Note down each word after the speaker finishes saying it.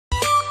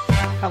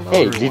Hello,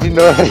 Hey, everyone. did you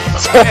know that?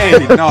 Hey,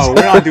 no,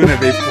 we're not doing a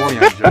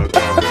Vaporeon joke.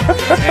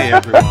 Hey,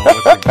 everyone,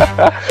 what's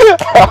up?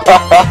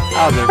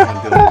 How's everyone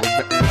doing?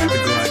 It's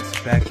the Grunts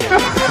back here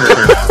for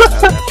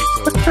another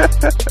episode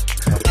of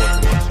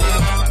Showdown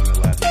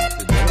Ladder.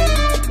 Today,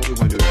 what we're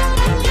going to do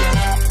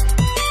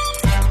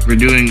is we're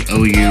doing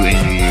OU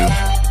and UU.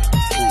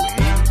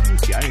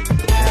 see, I didn't even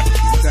know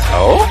that.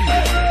 Oh?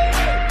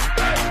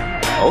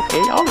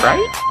 Okay,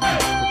 alright.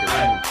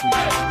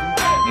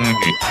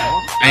 Okay,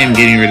 I am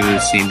getting rid of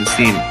this scene. The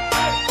scene.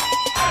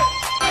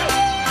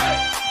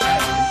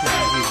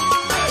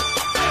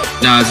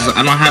 No,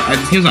 I don't have. The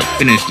team's not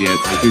finished yet.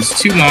 Like, there's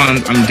 2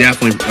 mons. I'm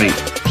definitely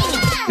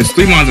there's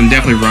 3 mons. I'm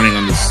definitely running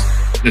on this.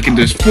 Look,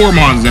 there's 4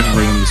 mons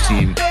definitely running on this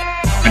team.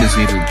 I just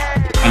need to.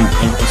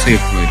 I'll save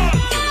it for later.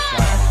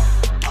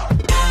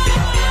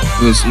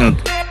 No.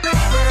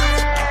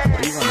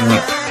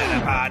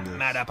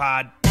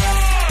 Matapod.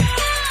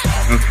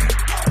 Okay.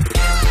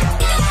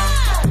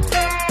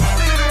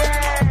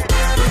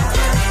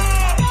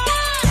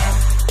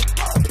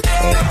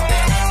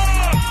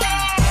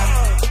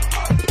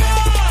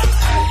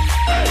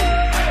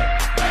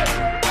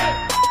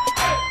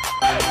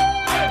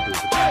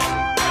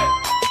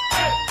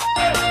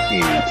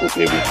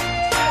 Baby.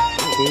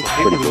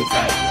 Pretty good.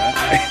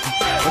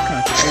 What kind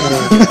of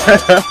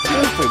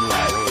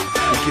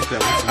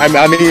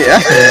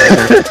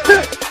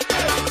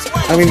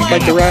I mean,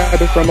 like the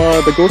rabbit from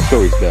the Ghost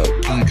Stories, though.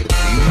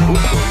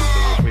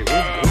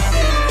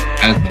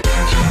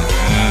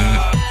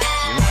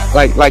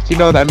 Like you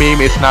know that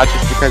meme. It's not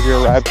just because you're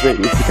a rabbit;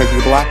 it's because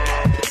you're black.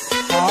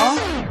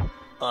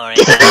 What?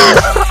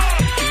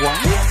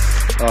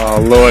 Oh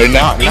Lord!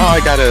 Now I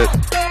gotta.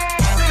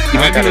 You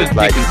might be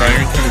like I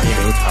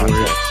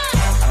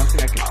don't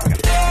think I can.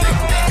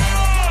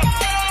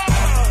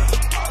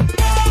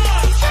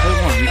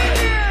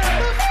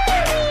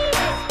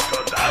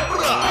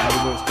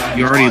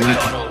 You already lit.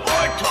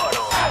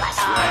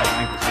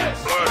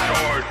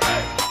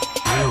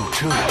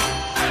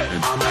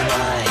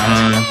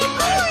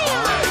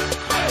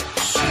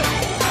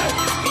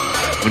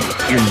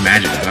 What's your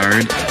magic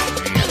guard?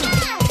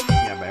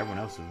 Yeah, but everyone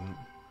else isn't.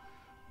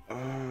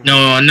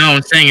 No,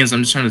 I'm saying is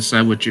I'm just trying to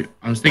decide what you.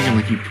 I was thinking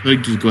like you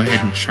could just go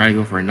ahead and try to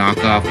go for a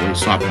knockoff or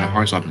swap in a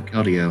hard swap in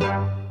Keldeo.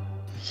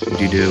 What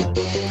do you do?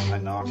 I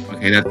knocked.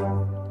 Okay,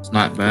 that's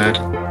not bad.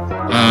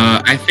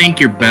 I think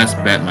your best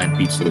bet might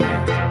be Slow.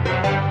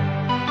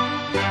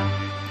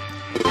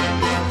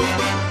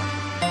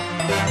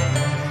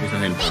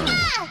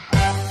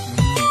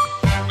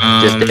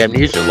 Just the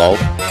amnesia, lol.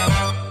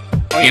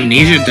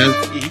 Amnesia does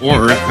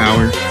or Earth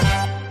Power.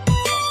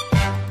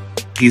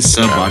 He's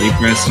sub body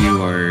press.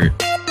 You are.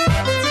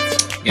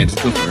 Yeah,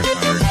 just go for Earth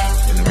Power.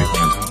 And then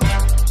respond.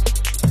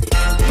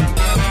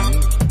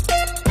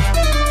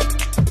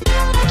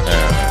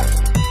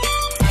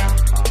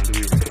 Do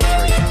we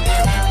recover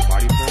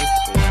body press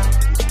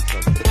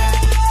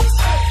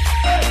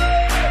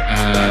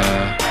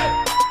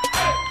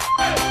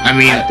I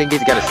mean, I think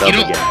he's got to sub you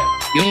don't- again.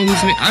 you don't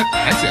lose any.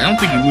 Actually, I don't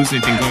think you lose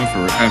anything going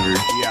for recover.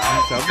 Yeah,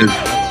 I'm selling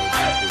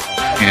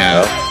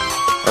Yeah.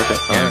 Okay.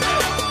 Yeah.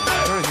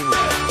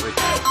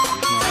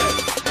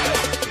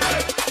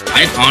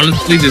 I'd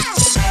honestly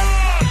just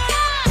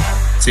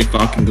say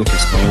fuck and go for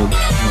Scald. You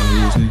don't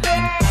lose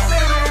anything.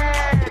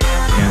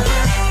 Yeah.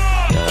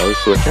 I was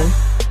switching.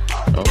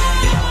 Oh.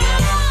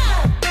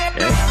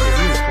 Yeah.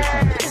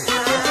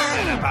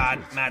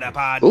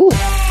 Ooh.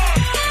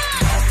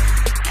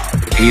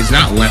 He's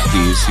not lefty,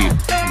 you see.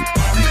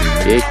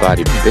 Big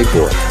body, big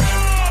boy.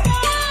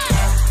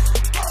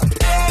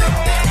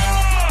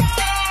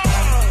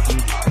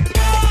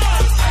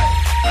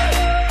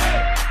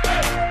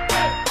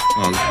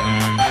 Oh,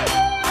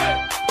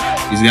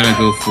 he's gonna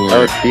go for.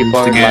 Oh, Speed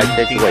Bar again.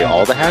 like takes away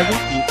all the hazards?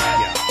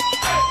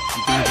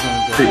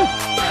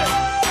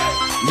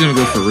 He's gonna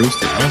go for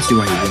Roosted. I don't see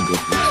why he wouldn't go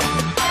for Roosted.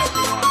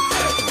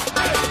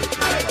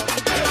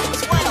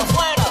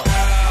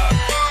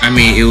 I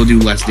mean, it will do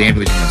less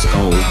damage than a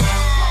Skull.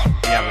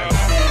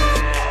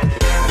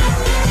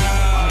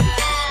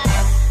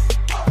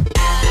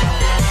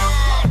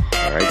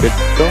 Alright, good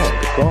call,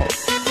 good call.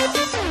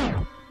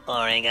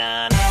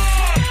 Oregon.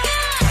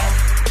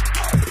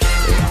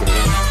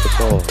 Good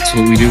call. That's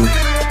what we do.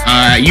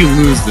 You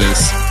lose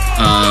this.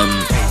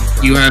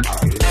 You have.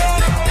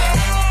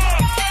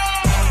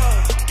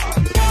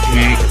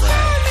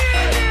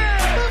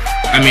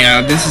 I mean,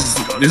 this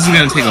is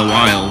gonna take a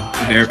while.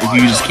 If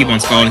you just keep on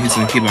stalling, he's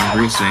gonna keep on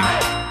roosting.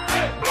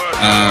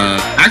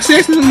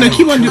 Actually, no,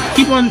 keep on do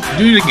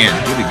it again.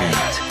 Do it again.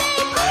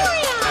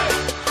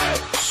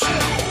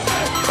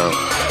 Oh.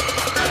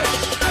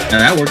 Yeah,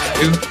 that works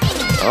too.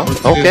 Oh,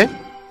 Works okay. good.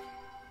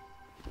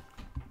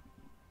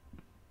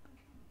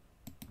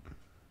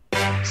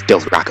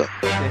 Stealth Rocker.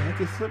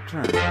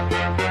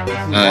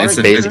 It's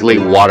a Basically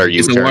water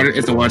It's U-turn.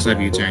 a water type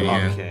U-turn.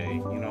 Yeah. Okay, you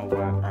know what?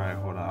 Alright,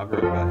 hold on. I'll be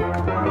right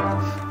back.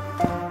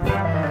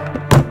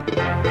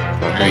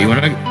 Okay, you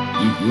wanna go?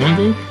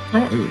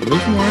 Go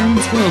for more?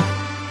 Let's go.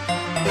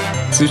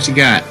 See what you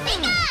got.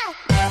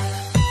 I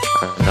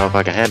don't know if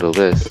I can handle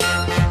this.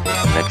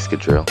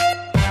 Excadrill.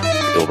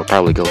 It will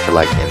probably go for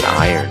like an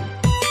iron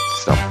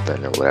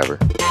something or whatever,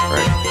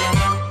 right?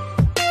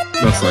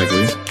 Most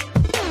likely.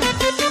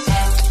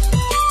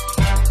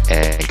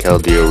 And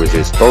Keldeo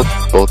resist both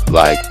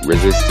like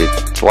resisted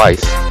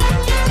twice.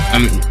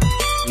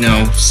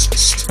 No,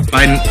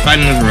 Biden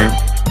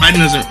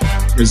doesn't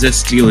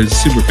resist steel. It's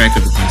super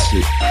effective against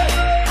it.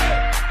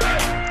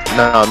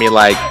 No, I mean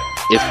like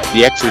if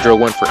the Excadrill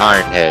went for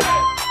Iron Head,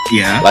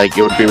 yeah, like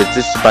it would be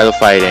resisted by the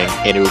fighting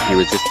and it would be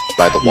resisted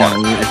by the water.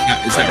 No,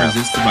 it's not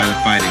resisted by the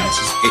fighting.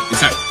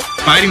 It's not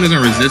fighting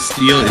doesn't resist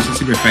steel. It's just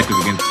super effective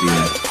against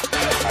steel.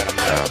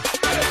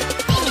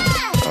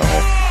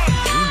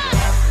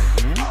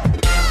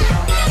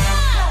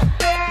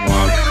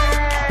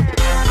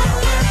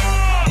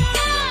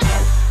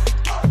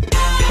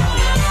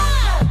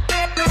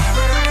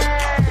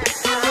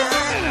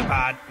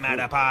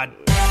 Metapod.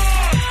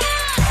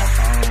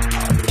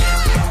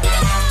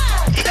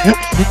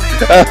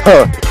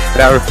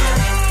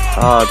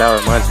 That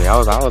reminds me. I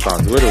was on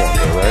Twitter one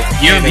day, right?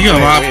 Yeah, you got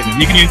a lot.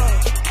 You can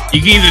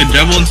either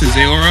double into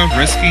Zeora,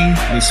 risking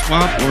the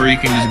swap, or you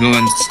can just go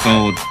and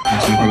scold. And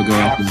so you probably go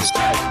out and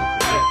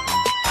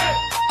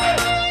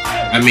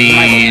I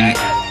mean,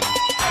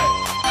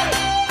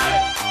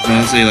 I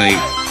want to say like,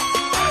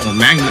 well,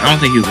 Magnus. I don't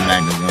think he was a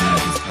Magnus.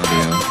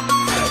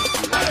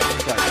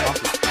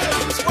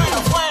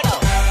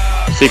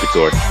 Secret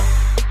Sword.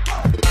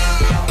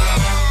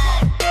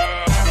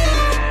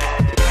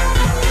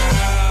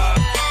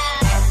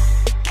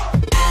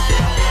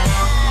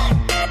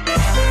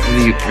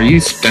 Are you?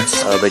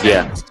 That's. But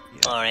yeah.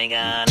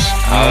 Oregon.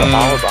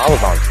 I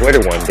was on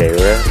Twitter one day,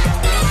 right?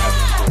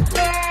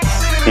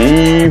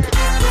 Steve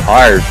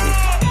Harvey.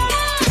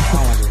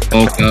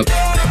 Woke up.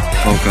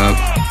 I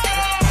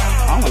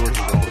don't know where he's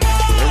going.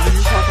 Wherever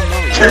you talking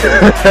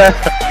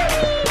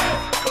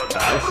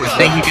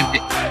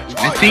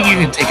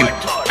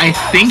about. I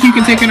think you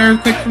can take an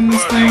earthquake from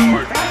this thing.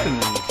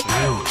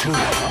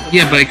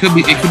 Yeah, but it could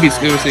be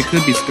Scarf.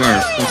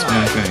 That's what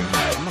I'm saying.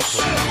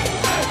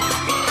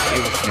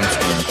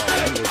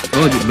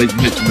 Oh, but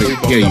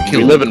yeah, you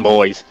killed. We living,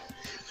 boys.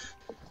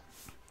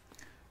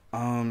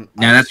 Now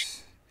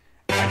that's.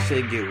 I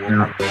say get one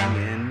more thing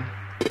in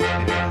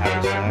and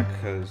have a sack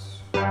because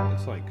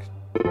it's like.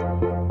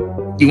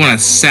 You want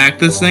to sack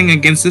this thing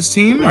against this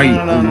team? No.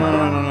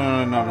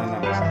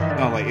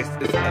 Like it's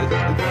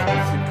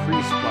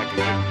increased like a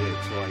good bit,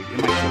 so like it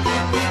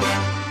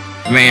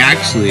might.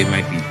 It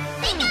might be.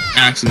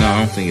 Actually, no, I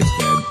don't think it's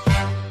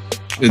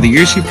dead. The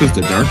year she puts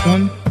the dark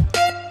one.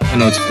 Oh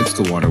no, it's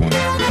the water one.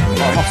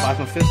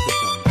 Plasma Fist this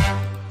time.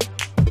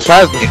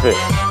 Plasma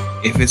Fist.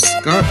 If it's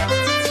Scar.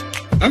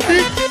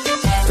 Okay.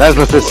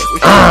 Plasma Fist.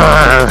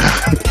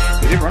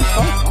 Did it run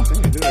Scar? I don't think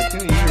they do that too.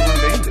 You usually run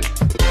Bandit.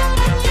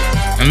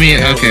 I mean,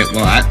 okay,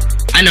 well,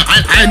 I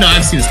know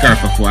I've seen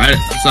Scarf before.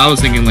 So I was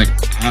thinking like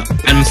I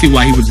don't see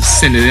why he would just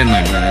send it in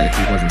like that if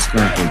he wasn't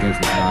Scarf. I guess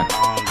it's not.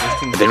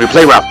 Then we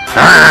play rough.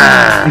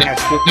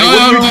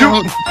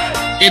 No.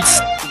 It's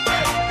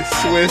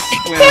Swiss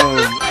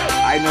Film.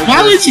 I know.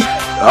 Why would you?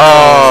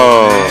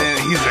 Oh.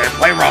 Man, he's there.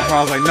 Play rough.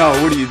 I was like, no.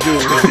 What are you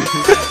doing?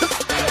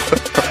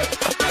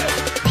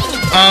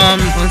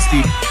 Let's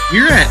see.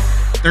 You're at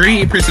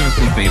 38% with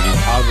full favor.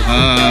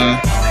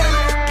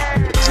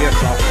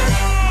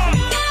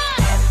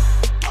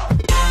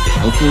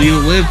 Hopefully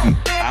you'll live. I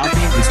don't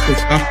think it's quick.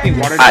 You think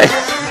water? You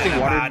think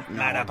water?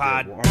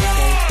 Metapod.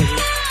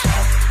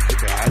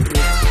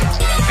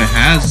 If it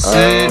has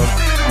it,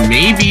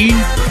 maybe.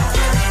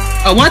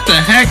 Oh, what the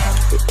heck?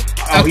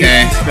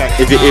 Okay.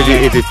 Is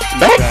it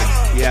specs?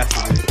 Yes,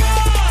 it is.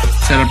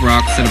 Set up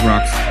rocks.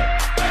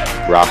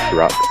 Rocks.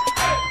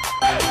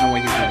 No way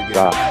he's gonna get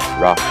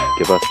Rock.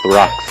 Give us the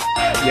rocks.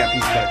 Yeah,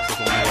 he's specs. That's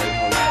the only way.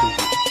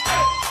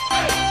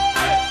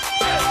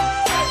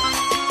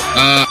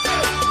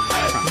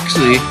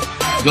 Actually,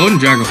 go and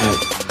drag a hole.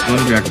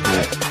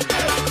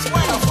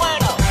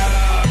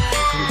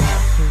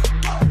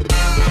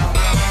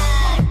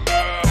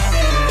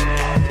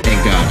 Thank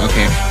God.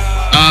 Okay.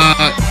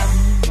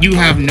 You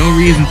have no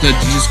reason to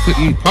just put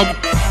you.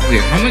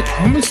 Wait,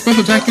 how much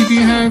special attack do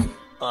you have?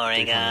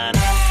 Oregon.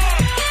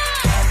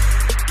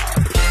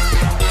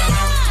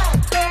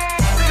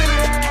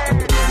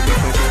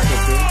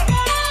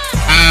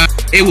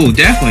 It will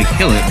definitely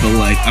kill it, but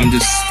like I'm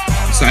just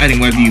deciding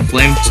whether you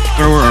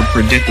flamethrower or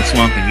predict the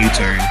swamp and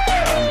U-turn.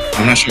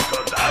 I'm not sure.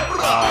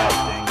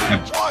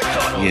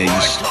 Yeah,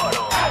 you should.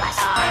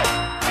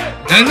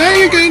 No,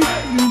 you're good.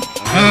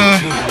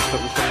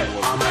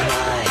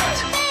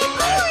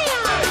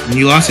 And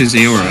you lost his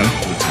Aora,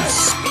 which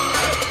is.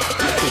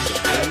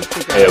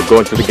 Hey, I'm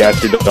going to the gas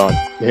station on.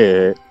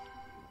 Yeah.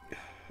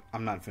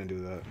 I'm not finna do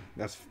that.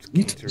 That's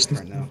cancerous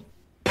right now.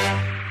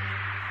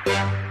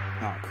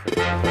 Oh,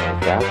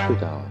 crap.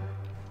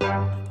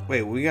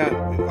 Wait, we got.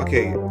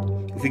 Okay,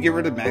 if we get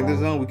rid of Magna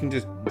Zone, we can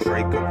just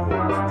Draco. We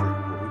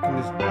can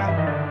just.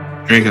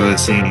 Draco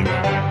is seen.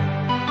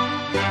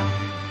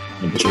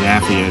 But you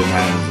have to get the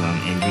Magna Zone,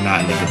 and you're not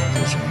in a good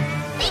position.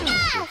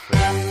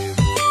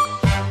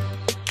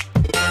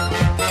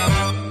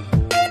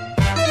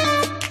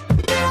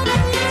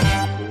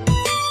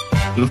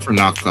 Look for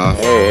knockoff.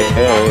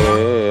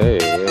 Hey.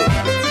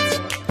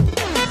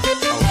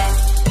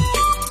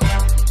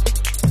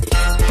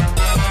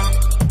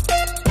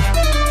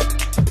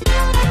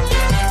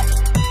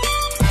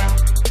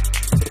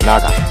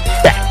 Knockoff.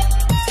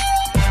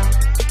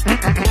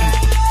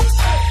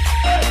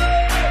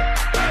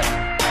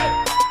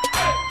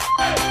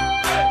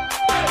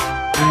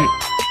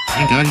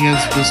 Thank God he has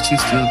those 2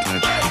 steel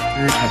types.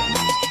 Very tough ones.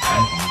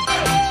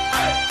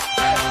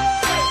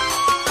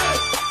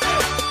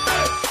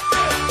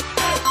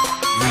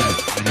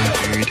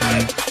 Very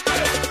type.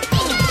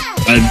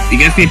 You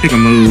guys need to pick a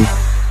move.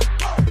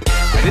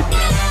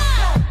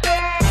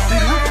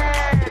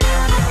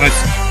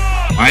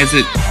 Why is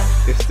it?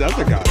 It's the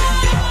other guy.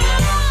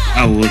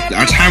 Oh, well,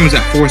 our time was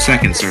at 4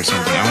 seconds or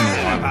something. I don't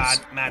know why it was.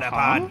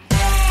 Metapod.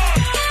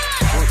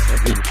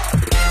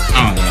 I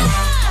don't know.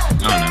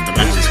 The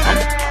match is fun.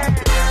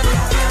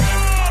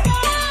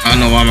 I don't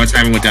know why my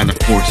timer went down to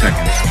 4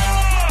 seconds.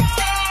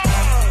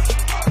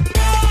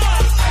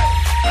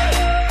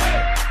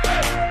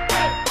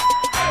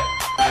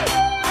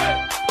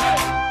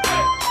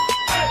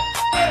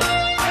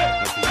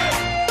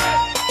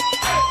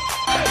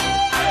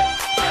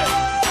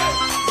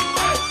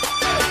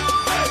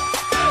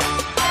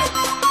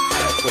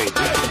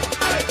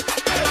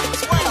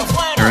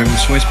 Alright, the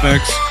choice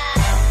packs.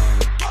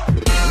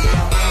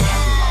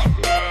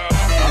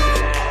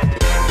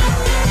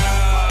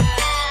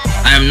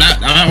 I'm not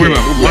worried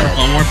about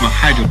waterfall, I'm worried about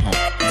hydro pump.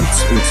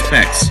 It's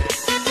specs.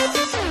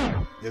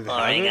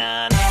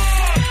 Oregon.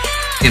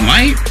 It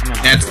might.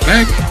 That's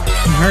spec.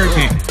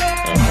 Hurricane.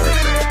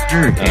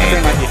 Hurricane.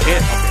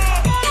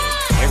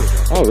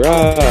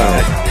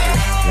 Alright.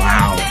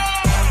 Wow.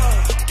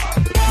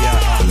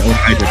 Yeah. No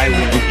hydro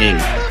pump. Okay.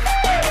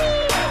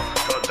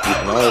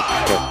 No, it's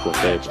just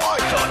Clefable.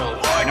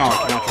 No, I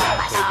cannot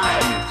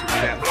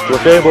try to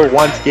Clefable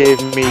once gave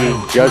me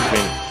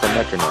judgment from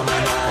Metronome.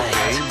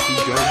 Okay, he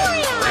judged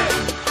you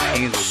for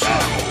hands of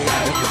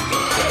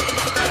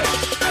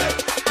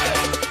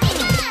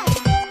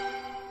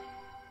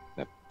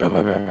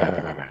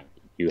God.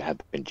 You have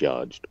been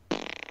judged.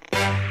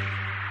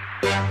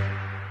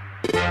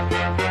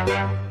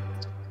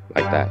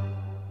 Like that.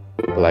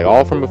 But like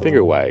all from a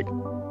finger wag.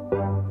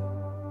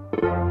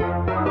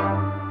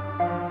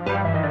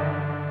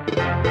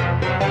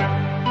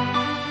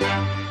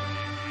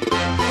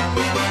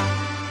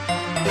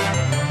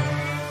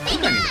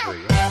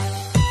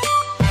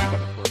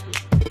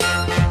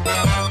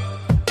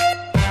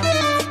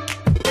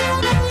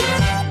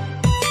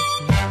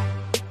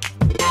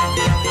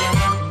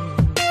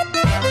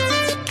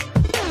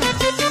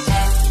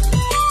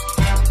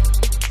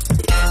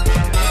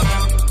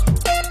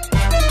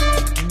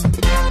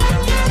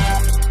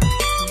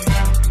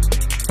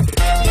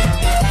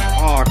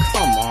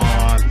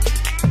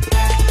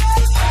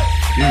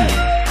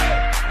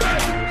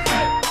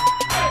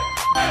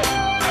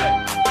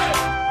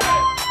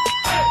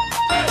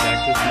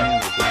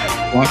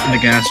 Walking the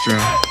Gastro.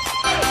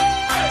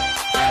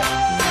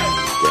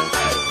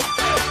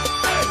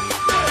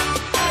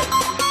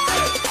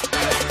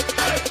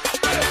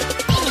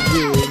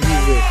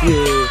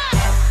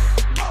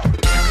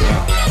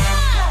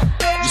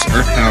 Just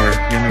Earth Power.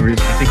 You know, no reason.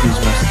 I think he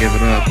just wants to give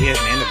it up. He has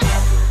an end of it.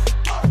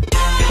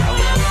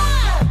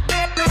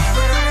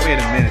 Wait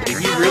a minute. Did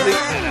he really?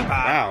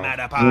 Wow.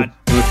 Metapod.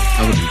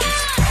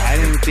 I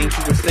didn't think he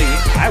would stay.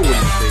 I wouldn't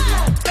stay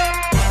there.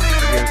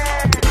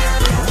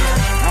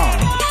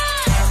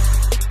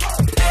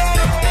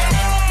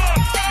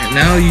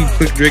 Now you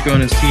put Draco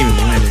on his team and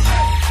win it.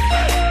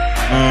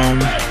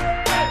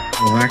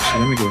 Well,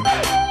 actually, let me go.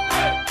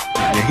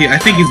 Yeah, I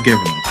think he's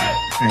giving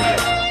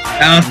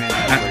up.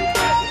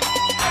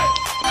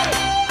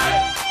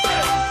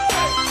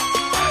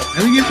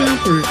 Has he given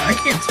up, or I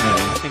can't tell.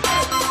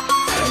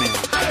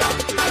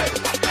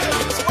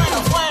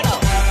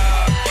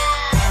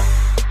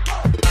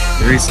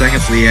 3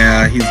 seconds.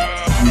 Yeah, he's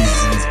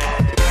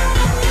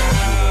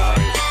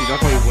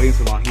that's why he's waiting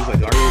so long. He's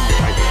like, are you in the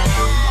fight?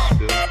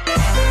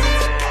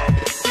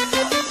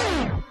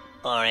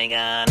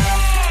 Oregon.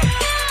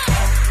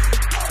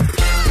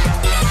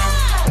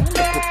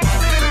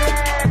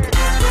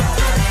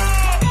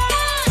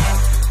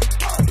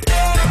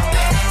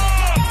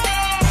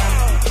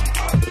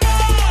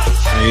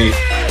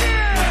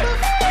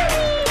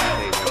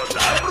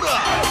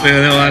 Wait,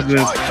 no, watch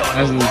this.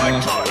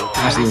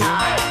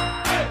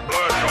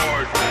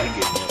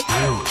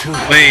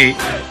 Wait.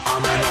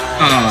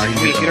 Oh,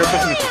 he hit her.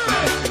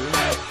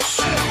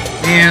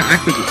 Yeah, I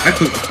could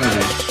recover.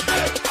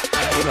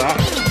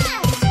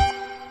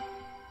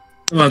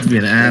 I'm about to be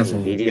an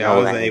asshole. Yeah, I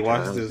was like,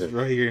 watch this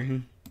right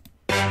here.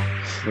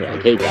 Yeah,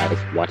 okay, guys,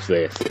 watch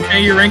this.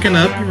 Hey, you're ranking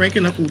up. You're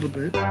ranking up a little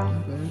bit.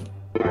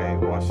 Alright,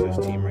 watch this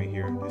team right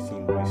here. This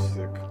team will be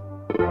sick.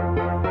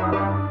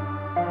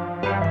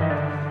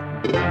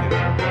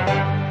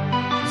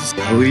 This is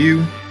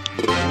OU.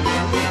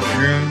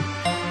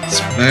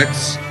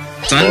 Specs.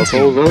 Sun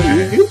team.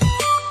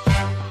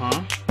 Huh?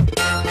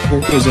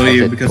 Porco's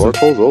OU because of...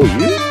 Porco's OU?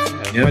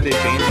 That's why they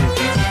banned his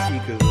DCC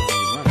because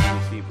not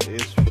DCC, but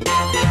it's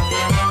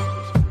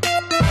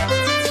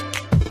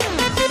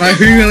Alright,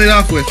 who are you gonna lead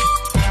off with?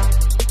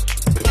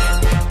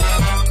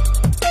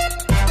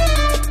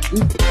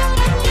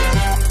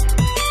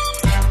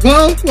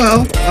 Well.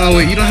 Oh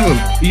wait, you don't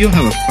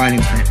have a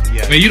fighting type.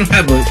 Yeah. Wait, you don't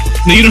have a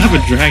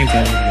dragon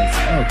type.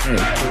 Okay.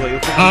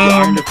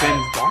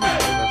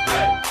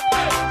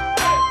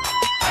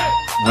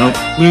 Well,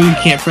 clearly you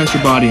can't press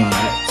your body on it,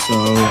 so.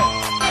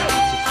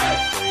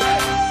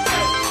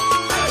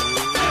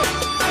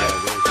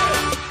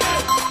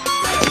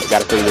 You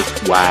gotta play this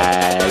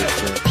wide.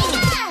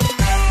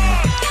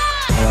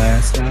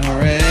 Blast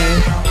alright.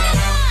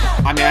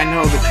 I mean, I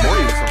know the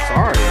choice. I'm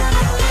sorry.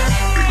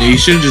 Yeah, you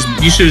should have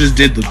just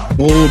did the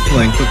bold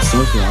play and click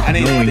self rock. I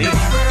didn't think.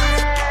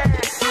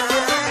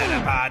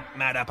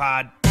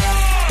 Metapod.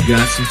 You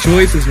got some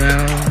choices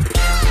now.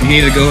 You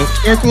need to go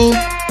circle,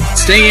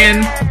 stay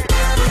in,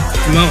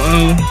 Hold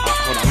on,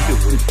 I'm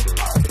doing wish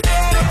first.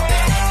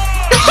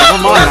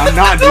 Never mind, I'm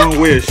not doing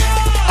wish.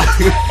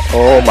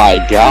 Oh my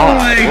god.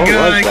 Oh my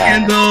god,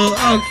 Kendall.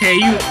 Okay,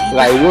 you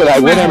Like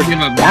whatever. give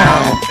up Down.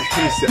 now.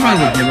 You might as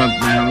well give up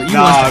now. You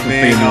Nah, lost the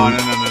man, fable. no.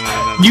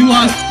 You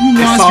lost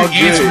your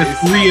answer to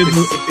 3 of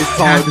the It's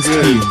all half this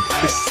good. team.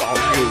 It's all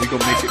good. We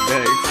gonna make it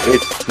back.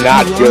 It's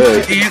not You good.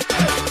 lost your answer.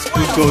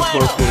 Let's go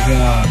Torko.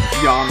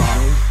 Yawn on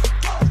him.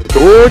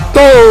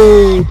 Torto!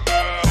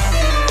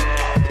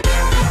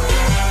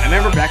 I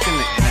remember back in the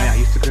internet, I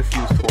used to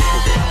confuse Torko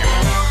with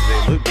Emerald because they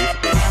look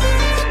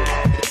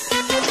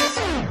basically the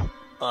same.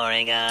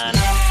 Oregon.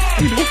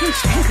 Dude, what's my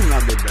skin coming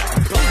out their back?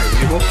 I'm sorry.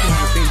 They both come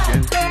from the same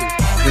gen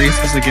too.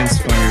 Races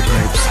against fire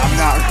types. I'm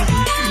not.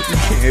 You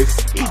can't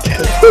see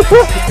that.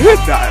 I'm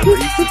not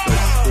racist, I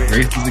swear.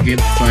 Races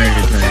against fire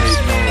Hey, types.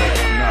 no, I'm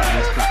not.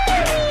 That's not.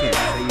 You can't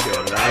say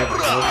that. I have a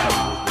girlfriend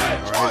with me,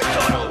 alright?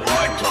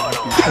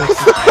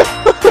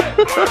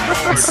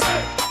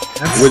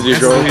 Was your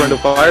girlfriend a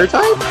fire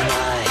type?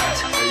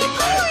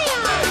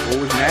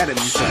 Always mad at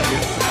me, so I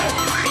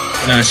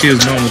guess. Nah, she was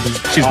normal.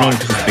 She's normal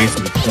because it's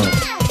basically club.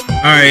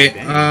 Alright,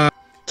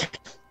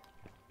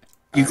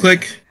 you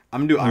click.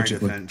 I'm gonna do iron you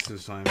click? defense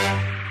this time.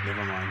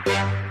 Never mind.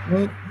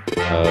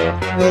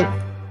 Well,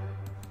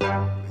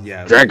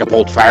 Yeah.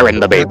 Dragapult firing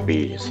the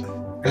babies.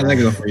 how'd that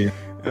go for you?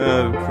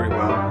 Pretty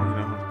well.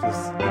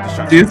 Just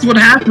trying See, this is what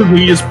happens when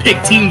you just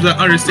pick teams that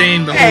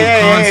understand the whole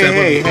concept.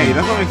 Hey,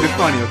 that's what makes it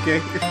funny,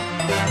 okay?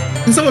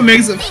 And someone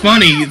makes it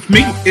funny.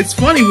 It's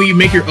funny when you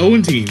make your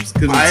own teams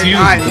because it's you.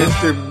 Alright,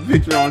 Mr.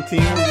 Victor on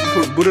team.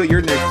 Put out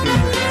your next team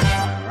there next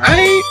time,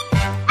 alright?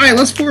 Alright,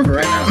 let's forfeit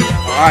right now.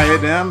 Alright,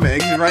 then I'm gonna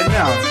exit right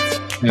now.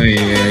 Oh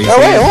yeah. Oh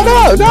wait, hold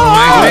on, no!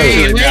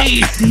 Wait.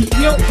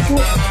 Yo.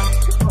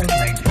 Oh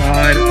my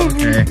god.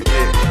 Okay.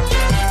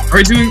 Are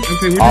we doing? Okay,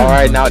 we're doing.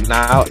 Alright, now,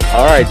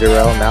 alright,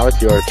 Jarrell, now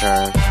it's your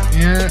turn.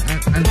 Yeah,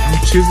 I'm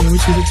choosing. Let me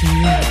choose a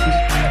team.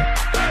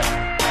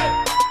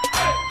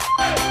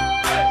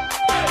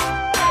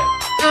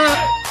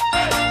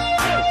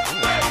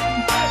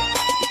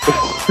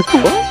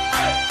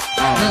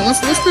 What? No,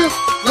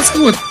 let's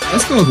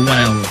go with 1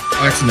 L.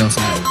 Oh, actually, no, it's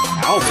not.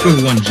 Let's go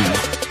with 1 G.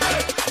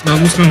 No,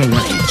 let's go with 1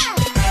 H.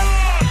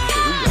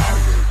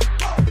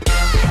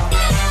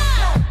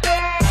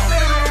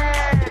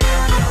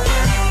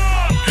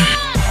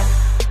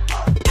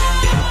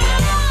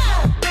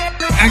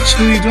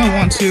 Actually, do I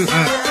want to?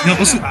 No,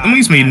 I'm gonna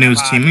use my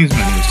nose team. Let's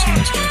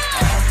go.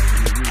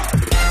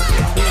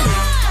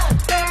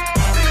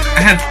 I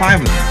had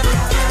 5 of them.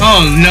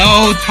 Oh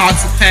no,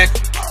 Toxapeck.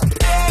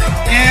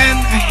 And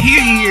a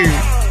here.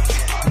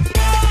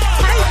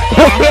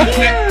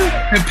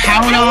 And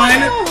Powdon.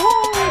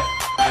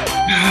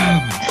 Oh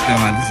my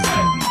god, this is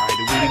gonna be. Alright,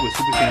 the Wii with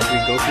Super Saiyan 3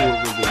 Goku or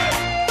Wii?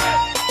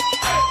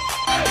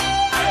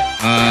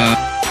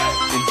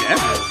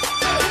 Endeavor.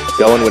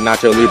 Going with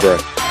Nacho Libre.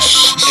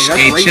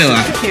 Hey, chill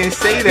out. You can't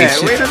say that.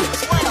 Hey, Wait a minute.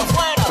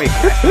 Wait, I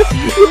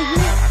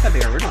thought they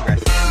got rid of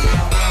Grass.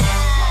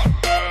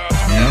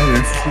 No,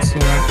 that's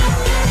one.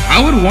 I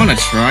would want to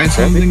try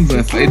something, but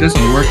if it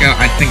doesn't work out,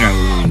 I think I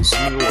lose.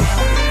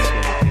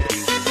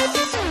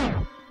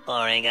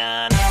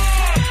 Oregon.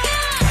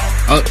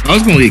 I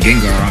was gonna leave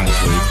Gengar,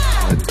 honestly.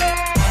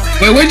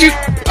 Wait, what'd you?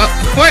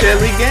 What?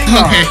 Deadly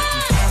Gengar. Okay.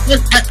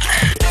 Look,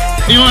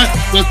 you know what?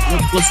 Let's.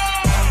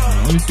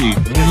 Let me see.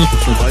 Let me look at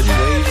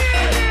something.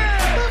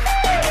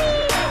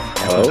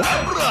 Oh?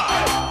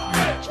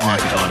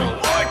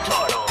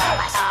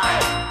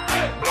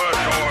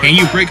 Can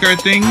you break our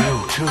thing?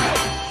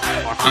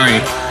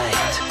 Alright.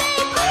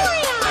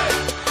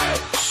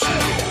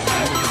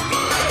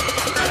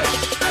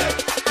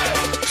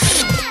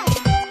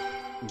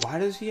 Why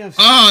does he have?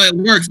 Oh, it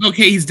works.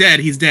 Okay, he's dead.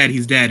 He's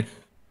dead.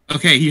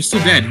 Okay, you're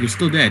still dead. You're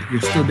still dead.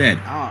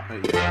 Yeah.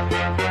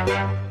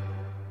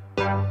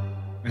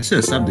 I should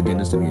have subbed again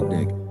just to be a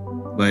dick.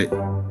 But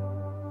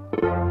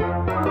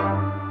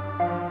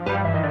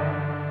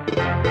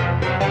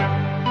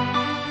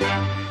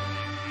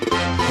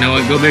you know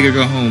what? Go big or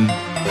go home.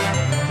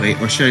 Wait,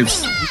 or should I You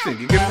think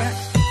you get back?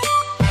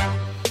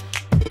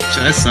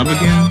 sub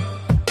again?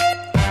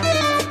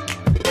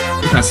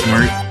 He's not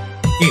smart.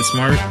 He ain't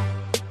smart.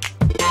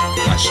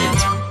 Ah, shit.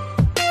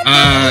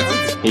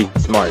 He's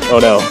smart. Oh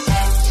no.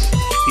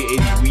 He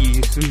ate Wii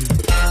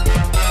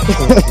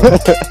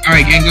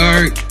Alright,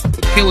 Gengar,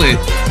 kill it.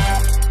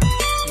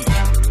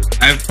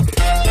 I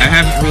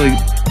haven't really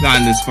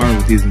gotten this far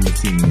with using the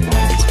team yet.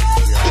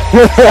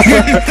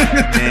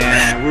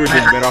 Man, we were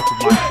just better off with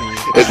my team.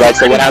 It's like,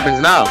 so what happens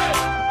now?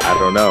 I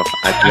don't know.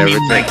 I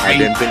didn't think I'd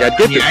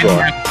get this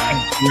far.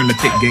 You're gonna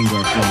pick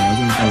Gengar for me. I was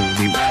gonna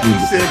probably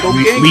said go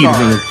lead Gengar.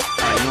 for it.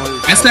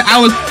 I said I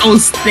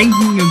was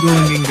thinking of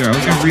going Gengar. I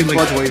was gonna read like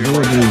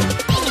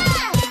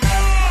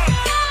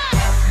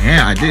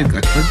yeah, I did.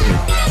 I clicked it.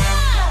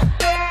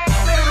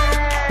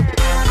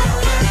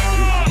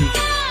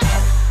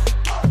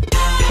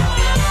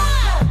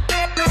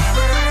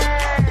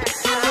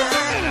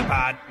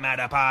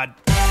 Metapod.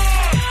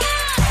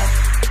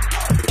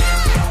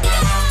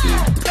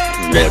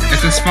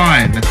 That's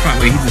fine. That's fine.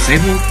 Wait, he's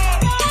disabled?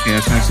 Okay,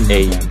 that's actually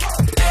bad.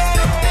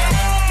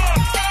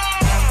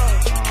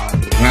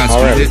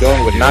 Alright, we're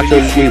going with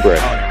Nacho Libre.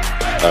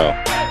 Oh. I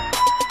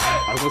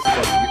was supposed to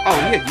go. Oh,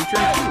 yeah, you turn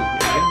 2. Yeah,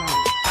 get him out.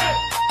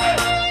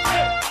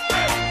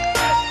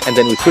 And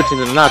then we switch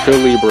into Nacho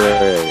Libre.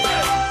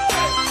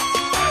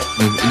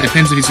 It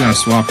depends if he's gonna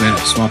swap or not.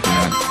 Or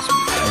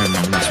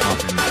no, not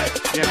swapping.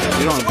 Yeah, but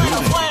you don't do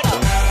anything. So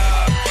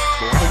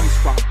why would you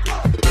swap this?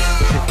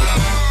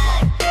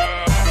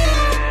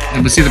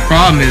 But see, the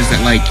problem is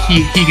that like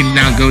he can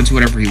now go to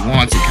whatever he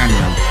wants. It kind of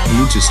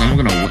lucha, so I'm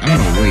gonna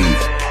wait.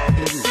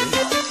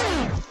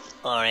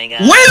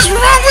 Oregon. What is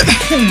wrong with?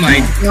 Oh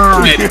my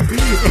god!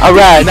 All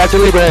right,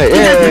 Nacho Libre.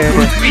 Yeah.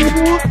 He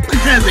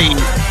has a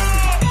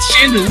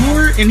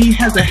Chandelure and he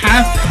has a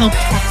half health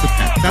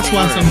Toxapex. That's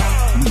why I'm.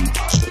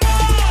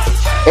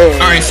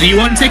 All right, so you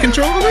want to take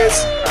control of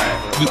this?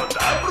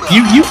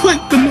 You click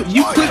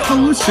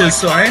Halucha,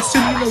 so I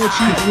still don't know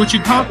what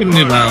you're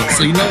talking about.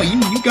 So you know what,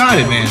 you got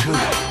it, man.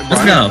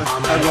 Let's go. I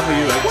love how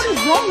you're like, what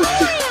is wrong with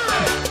this?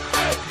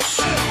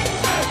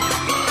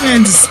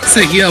 Man, just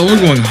say, yo, we're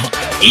going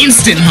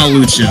instant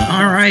Halucha.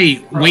 All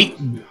right, wait,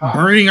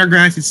 burning our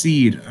grassy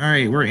seed. All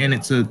right, we're in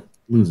it to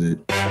lose it.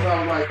 Who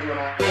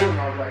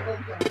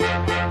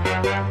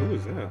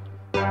is that?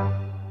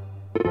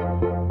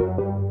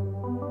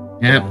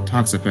 Yep,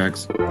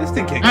 Toxapex. This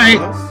thing can't All right.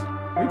 kill us.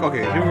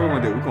 Okay, here's what we're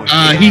gonna do. We're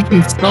going. He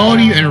can stall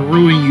you and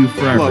ruin you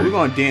forever. Look, we're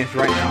gonna dance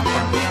right now.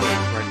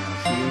 Right now.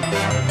 See?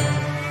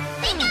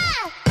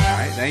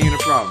 Alright, that ain't a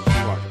problem.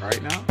 See, watch.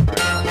 Right now.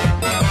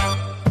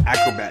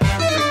 Acrobat.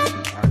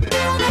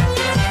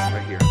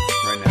 Right here.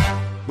 Right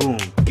now. Boom.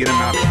 Get him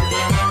out of here.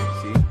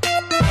 See?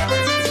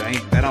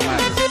 Right, that don't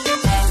matter.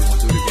 We're gonna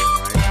do it again,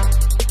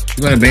 right?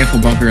 You're gonna baneful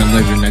bunker and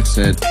live your next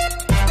set.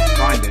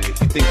 Fine then.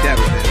 If you think that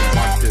was it,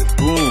 watch this.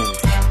 Boom.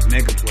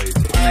 Mega plays.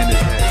 I'm in his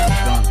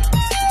head. Done.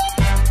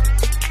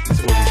 This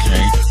is what we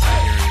say.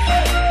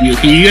 You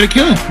gotta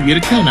kill him. You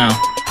gotta kill now.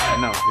 I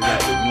know.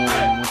 Exactly.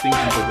 One thing you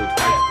can do twice.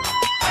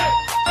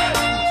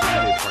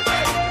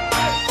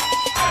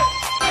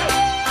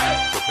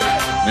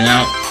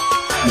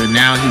 But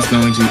now he's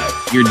going to.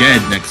 You're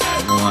dead next.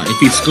 If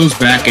he goes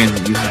back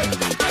and you have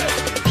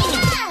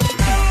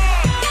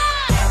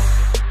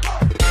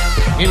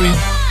maybe,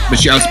 but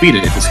she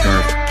outspeeded it. The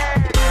scarf.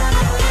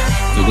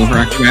 So go for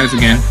acrobatics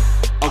again.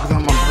 Oh, because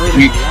I'm on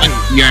burden.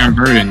 Yeah, on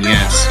burden.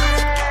 Yes.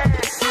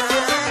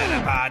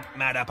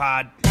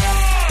 Metapod.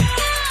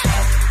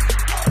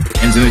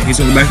 And so he's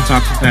gonna go back to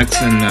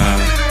Toxapex and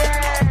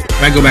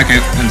if I go back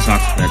and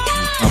Toxapex,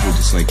 I'll probably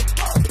just like.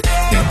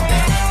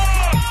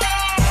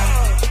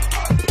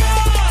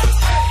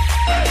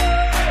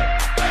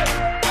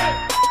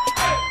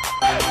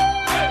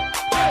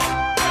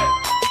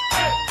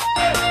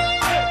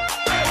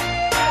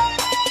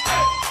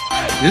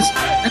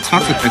 That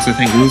Toxapex, I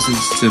think, loses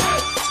to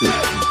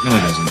no,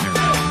 it doesn't. Never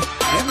mind.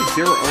 They have a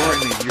 0 aura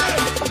and then you're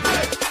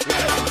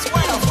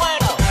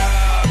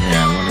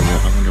yeah, I wonder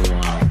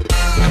why.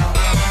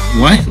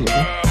 What?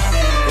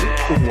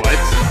 What? Why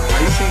are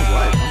you saying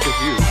what? I'm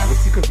confused.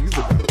 What's he confused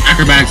about?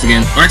 Acrobatics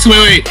again. Or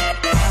actually, wait.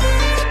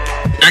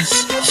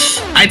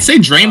 I'd say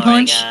Drain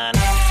Punch,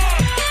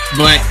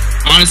 but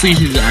honestly, you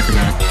should use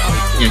acrobatic.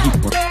 Yeah,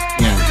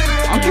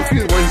 I'm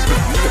confused what he's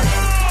confused about.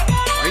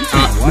 Why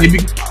are you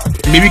saying what?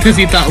 Maybe because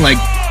he thought like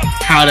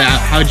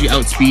how'd you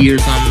outspeed or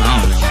something.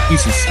 I don't know.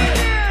 He's just stupid.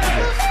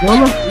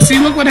 Well,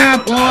 look what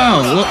happened.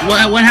 Oh,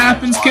 wow. What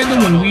happens, Kendall,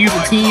 when we use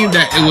a team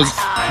that it was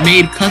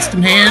made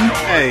custom hand?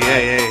 Hey.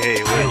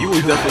 Wait, you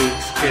was definitely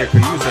scared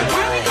because you was like,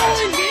 why are we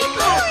going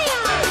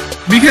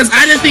Gengar? Because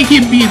I didn't think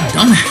he'd be a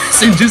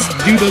dumbass and just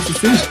do those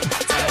decisions.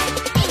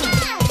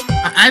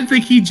 I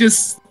think he'd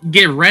just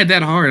get read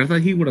that hard. I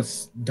thought he would have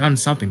done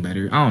something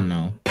better. I don't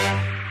know.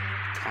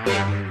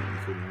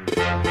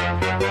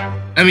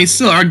 I mean,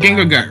 still, our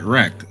Gengar got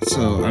wrecked,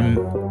 so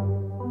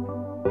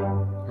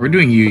we're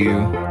doing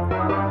Yu-Yu.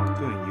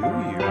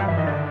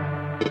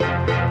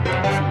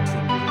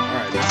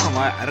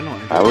 Alright, I don't know.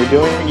 How are we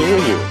doing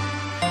Yu-Yu?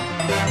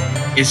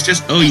 It's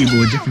just OU,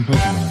 but a different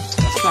Pokemon.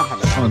 That's not how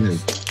That's all it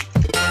is.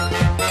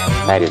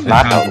 That is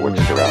not how it works,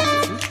 Darrell.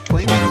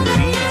 Playing with the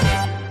team.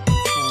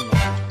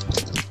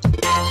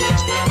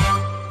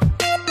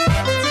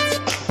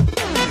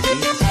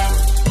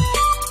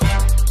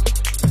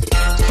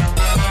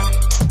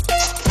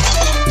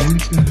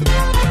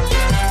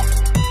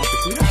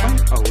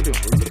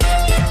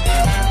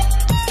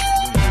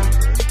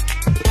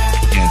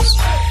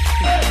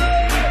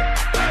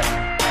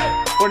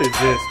 What is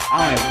this?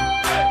 I don't even...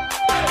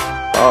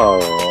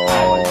 Oh.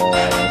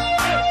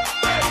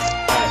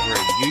 Oh,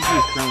 great. Yuji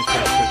is currently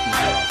pushing the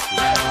off.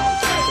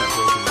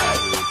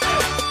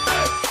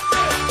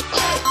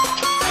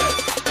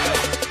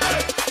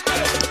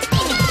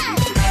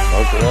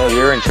 Well,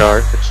 you're in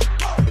charge.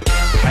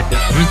 I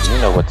definitely... You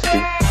know what to do.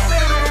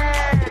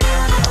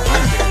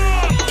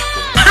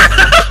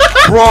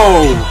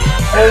 Bro!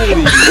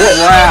 Holy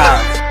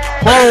crap!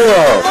 Hold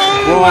up!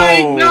 Oh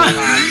my god!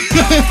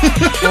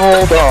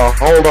 Hold on!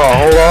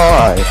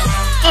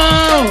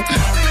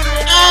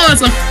 Oh,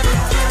 it's a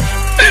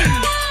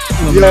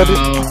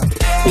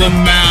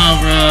Lamau,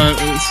 bro.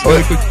 It's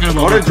like a kind of Go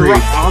to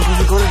overrated. I was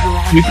gonna go to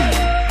Durant.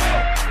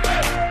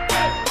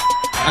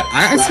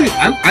 I think I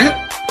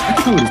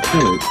would have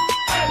killed.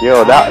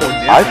 Yo, that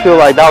I feel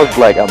like that was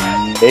like a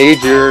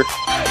major.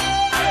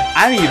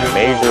 I didn't even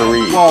Major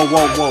read. Whoa.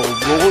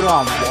 Rolled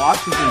on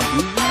Washington,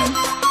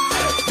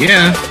 D.C.?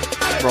 Yeah.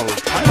 Bro,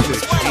 times have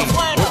changed. What happened to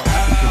my...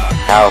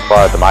 How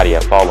far the mighty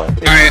have fallen.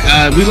 Alright,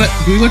 do we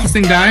let this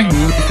thing die? Do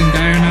we let this thing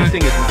die or This not?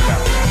 thing is not that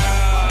bad.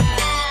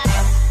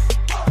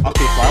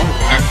 Okay, so I was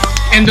wrong.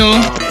 Kendall,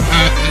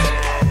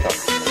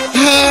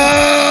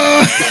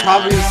 It's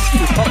probably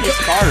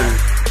scars.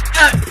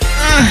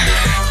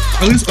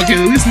 at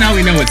least now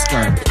we know it's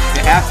Scar.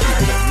 It has to,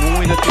 because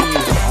knowing the thing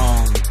is,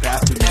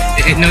 faster than...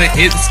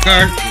 It's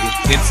Scar.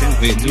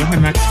 Wait, do I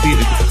have max speed?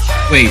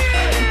 Wait,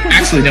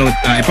 actually no, it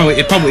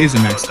probably is a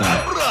max speed.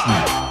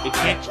 It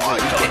can't...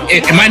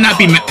 It might not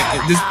be,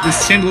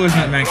 this Chandler is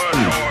not max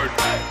speed.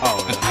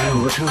 Oh.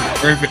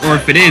 Or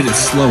if it is, it's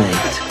slower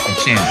than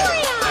Chandler.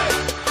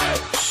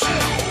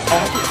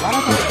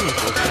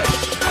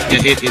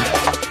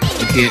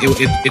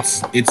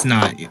 It's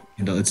not.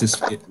 It's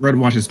just Road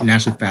Watch is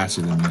naturally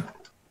faster than that.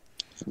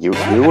 You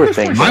were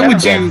thinking. Why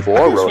would you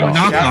Road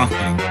knock off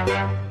thing?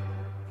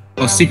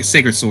 Oh,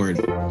 Sacred Sword.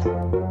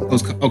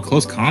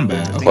 Close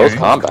combat. Okay. Close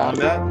combat.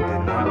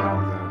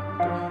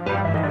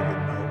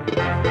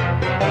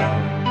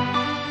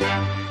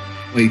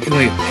 Wait. Can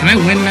I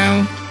win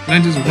now?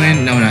 Can I just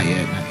win? No, not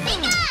yet.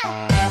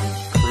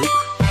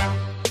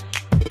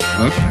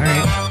 Okay,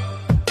 alright.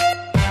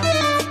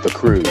 The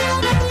cruise.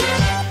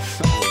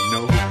 Oh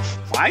no.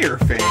 Fire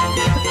fan.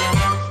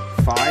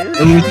 Fire?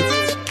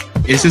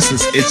 It's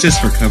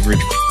just for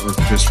coverage, or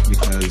just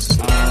because.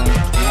 You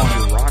want to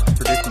do rocks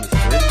predicting the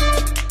split?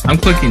 I'm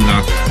clicking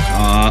knock.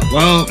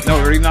 Well. No,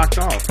 it already knocked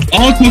off.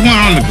 All Pokemon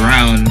are on the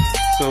ground.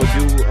 So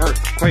do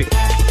Earth. Quake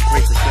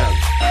for stab.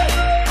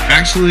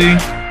 Actually,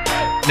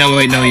 no,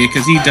 wait, no, yeah,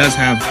 because he does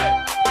have.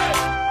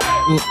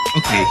 Well,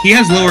 okay, he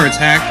has lower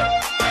attack.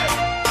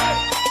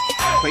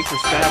 Quake for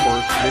stab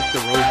or predict the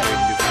Rose Raid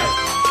and do fire.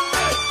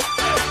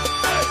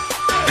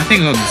 I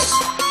think I'll just.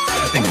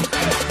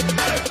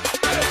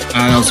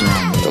 That was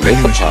wrong.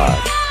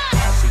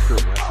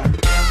 Secret weapon?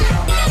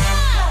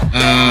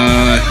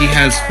 He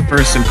has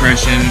first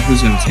impression.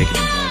 Who's gonna take it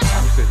the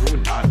best? Who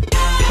would not?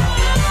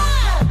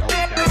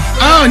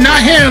 Oh,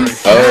 not him!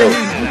 Oh.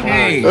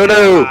 Hey! Oh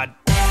no! Wait, I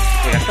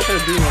thought they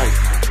would do like...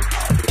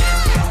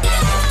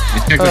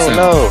 Check this out.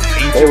 No!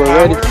 They were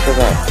ready for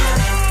that.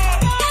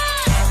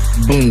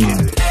 Boom.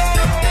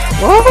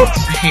 What? I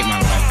hate my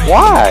life.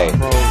 Why?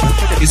 Bro,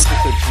 that's like a It's- 10%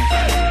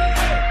 chance.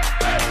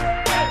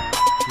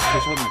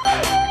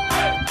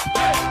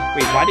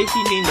 Wait, why did he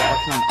name the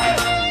Arcanine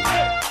Ice Cube?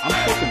 I'm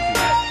so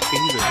confused.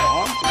 Is he the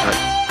dog?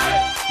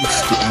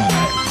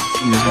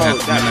 He doesn't have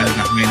that high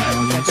doesn't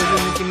intelligence.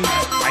 make any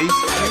Ice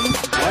Cube?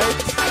 What?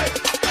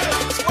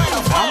 I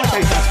don't like how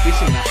he's not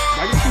spacing that.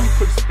 Why did he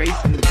put space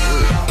in the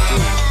word?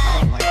 I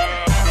don't like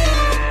that.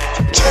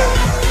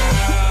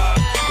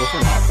 Go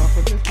for knockoff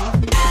with this?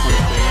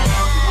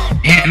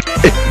 Damn,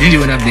 didn't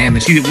do enough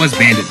damage. He was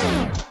banded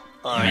though.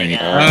 Alright,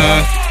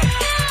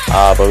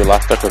 But we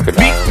lost touch with the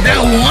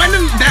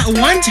that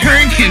one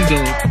turn,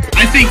 Kindle,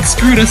 I think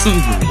screwed us over.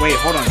 Wait,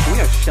 hold on. Can we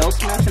have Shell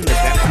Smash in the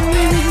back? How are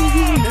we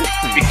using this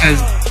thing?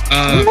 Because,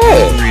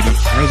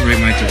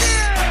 Roserade might just,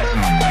 I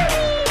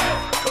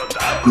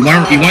don't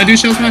know. You wanna do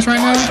Shell Smash right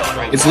now?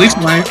 It's least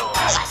life.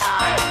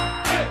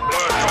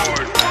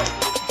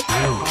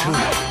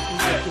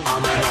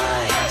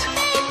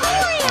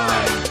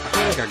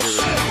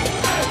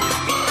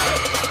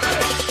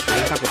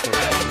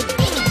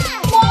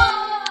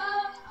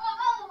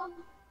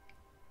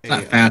 It's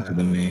not faster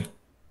than me.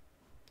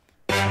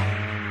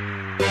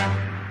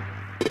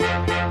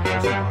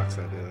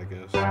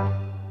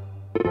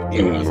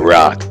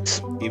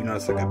 Rocks. Even though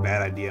it's like a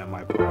bad idea on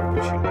my part,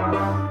 but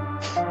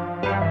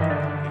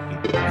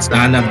It's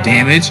not enough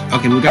damage.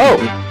 Okay, we got.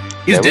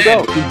 He's there we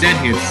dead. go. He's dead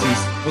here.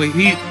 Wait,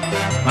 he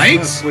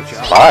bites? switch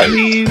out. I Bye.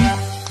 mean,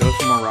 Throw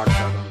some more rocks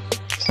at him.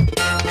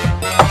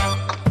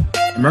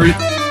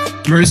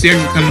 emergency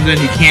exit comes in.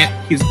 He can't.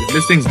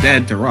 This thing's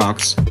dead to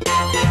rocks.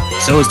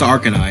 So is the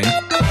Arcanine.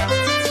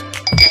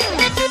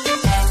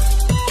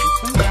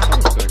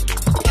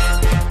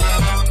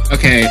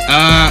 Okay.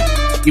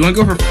 You want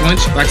to go for flinch?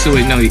 Actually,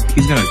 wait. No, he's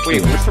gonna.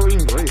 Wait, kill where's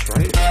Serene Grace,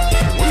 right?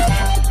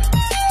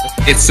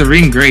 What is It's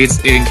Serene Grace.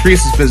 It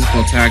increases physical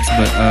attacks,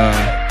 but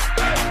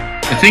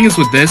the thing is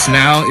with this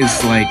now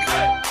is like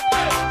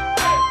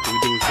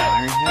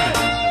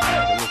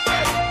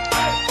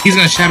He's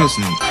gonna Shadow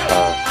Sneak.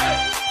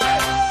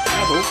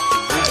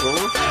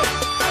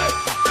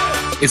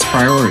 It's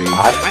priority.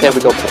 I said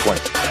we go for the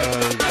point.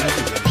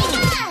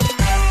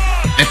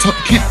 I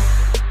can't.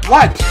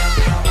 What?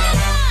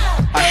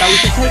 I thought we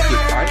should take it.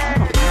 Alright,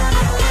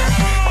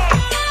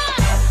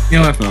 You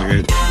know, I feel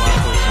good.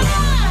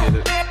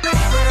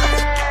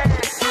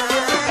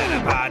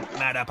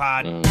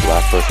 Matapod.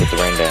 Last first with the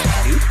rain dance.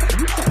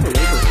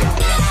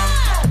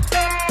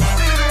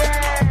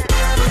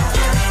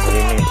 What do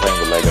you mean playing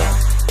with Lego?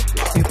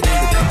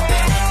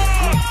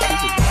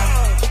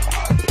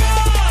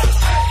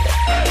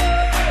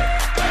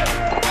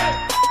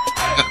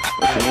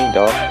 What you mean,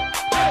 dog?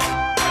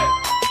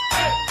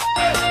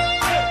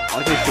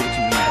 Okay, so what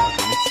you mean, dog?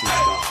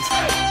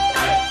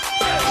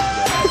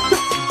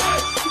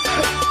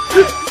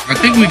 I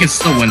think we can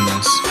still win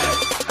this.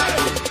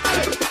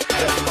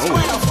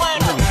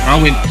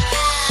 I'll win.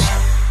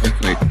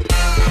 Wait.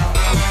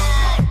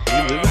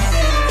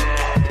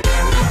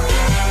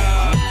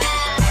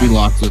 We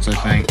lost this, I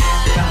think. We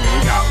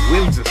got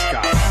wins of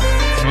Scott.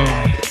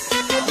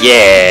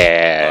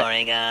 Yeah.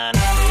 Oregon.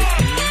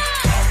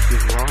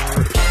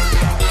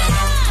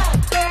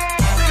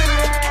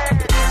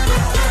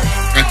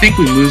 I think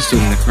we lose to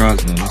the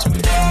Necrozma. That's my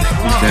opinion.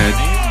 He's dead.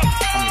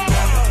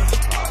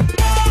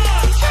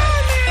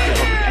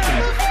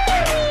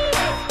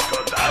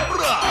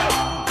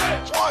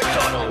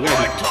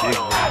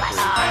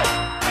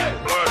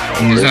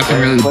 And there's nothing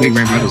really big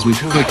right about this. We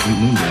could like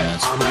Moon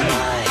Blast.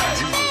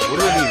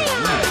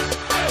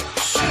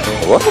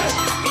 What?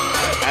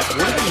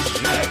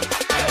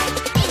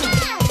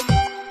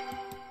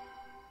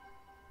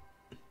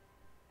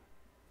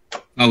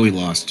 Oh, we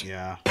lost.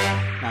 Yeah.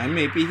 Nah,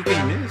 maybe he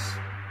can miss.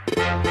 You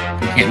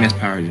can't miss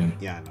Power Gym.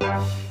 Yeah, I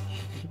know.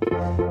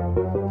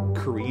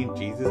 Korean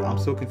Jesus? I'm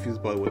so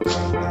confused by what this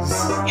is.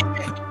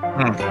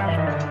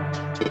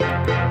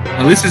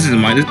 At least this isn't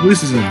my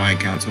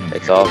account. So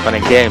It's all fun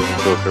and games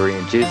until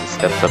Korean Jesus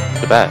steps up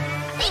to the bat.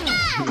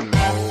 No.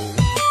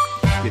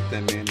 Get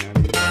that man out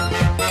of here.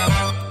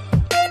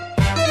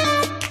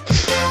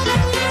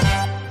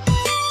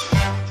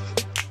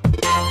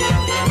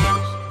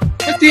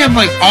 But they have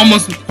like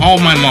almost all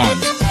my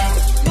mods.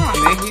 Nah,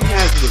 man, he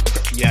has the.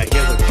 Yeah, he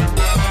has a.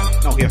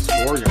 No, he has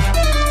 4 young.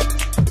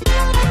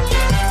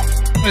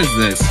 What is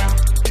this?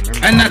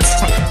 I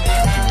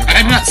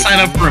did not sign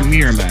up for a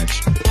mirror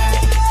match. You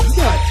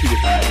got 2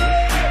 different names.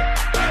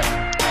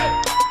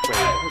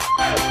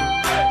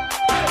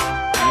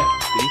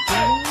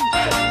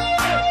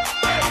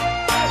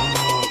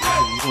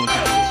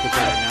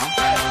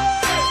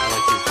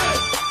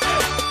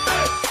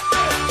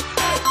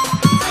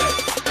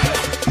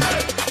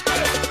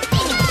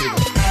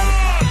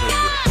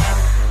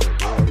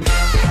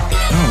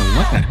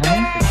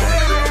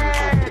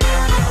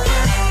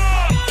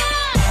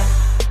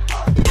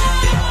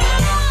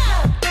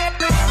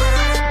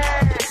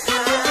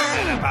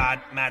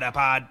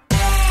 Matapod.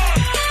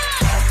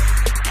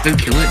 Did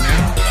kill it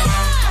now?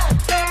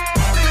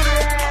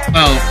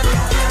 Oh,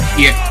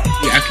 yeah,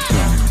 I can kill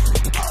it now.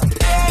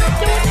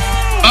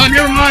 Oh,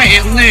 never mind,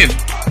 it lived.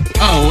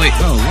 Oh wait,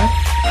 what?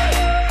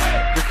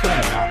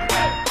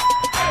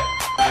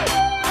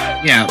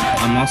 Yeah,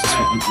 I'm also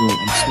I'm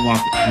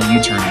still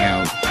U-turning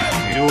out.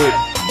 Do it.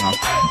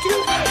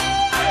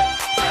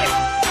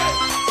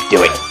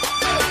 Do it.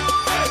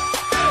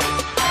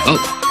 Oh,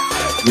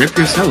 rip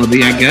your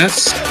celebi, I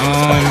guess.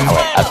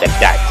 Power of the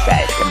dark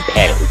side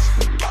compels.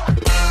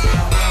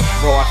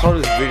 Bro, I saw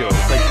this video.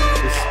 It's like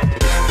this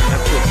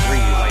episode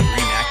 3 is like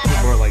reenacted,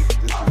 or like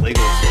this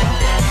Lego stuff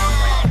and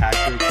like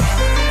Patrick and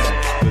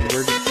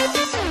Squidward.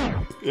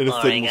 It is the most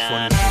funny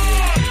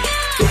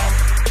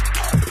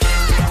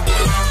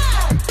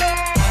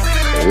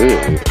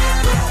Ooh.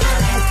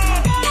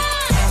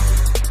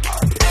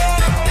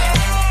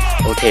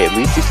 Okay, at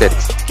least you said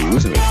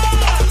excuse me.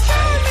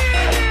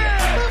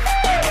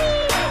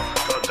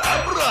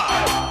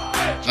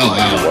 Oh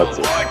wow. What's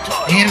it?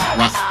 And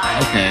wow.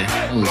 Okay,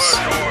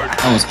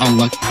 that was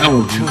unlucky. That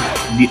was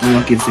the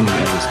unluckiest thing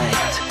I've ever seen.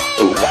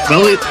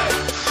 Well,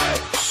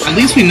 at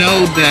least we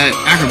know that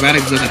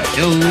acrobatics doesn't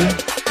kill.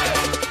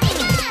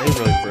 They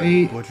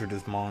really butchered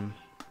this Mon.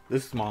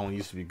 This Mon one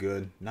used to be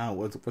good. Now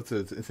what's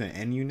it? It's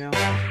an NU now.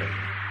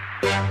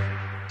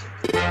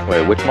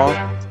 Wait, which mom?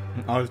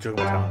 I was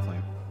joking with Talon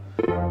Flame.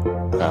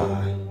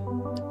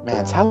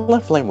 Man,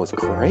 Talon Flame was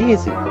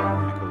crazy.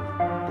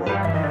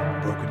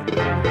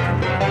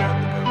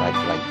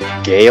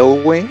 Like Gale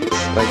Wings?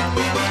 Like, I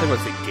was about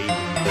to say gay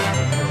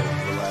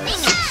wings.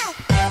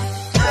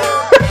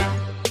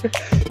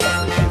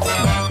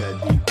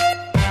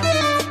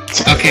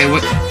 Okay,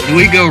 what do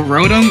we go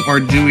Rotom or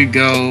do we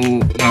go?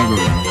 No,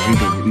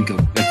 we go.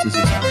 That's just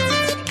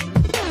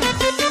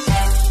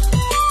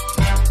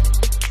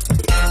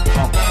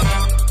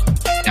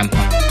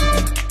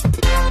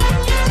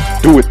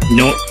do it.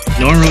 No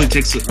one really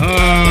takes it.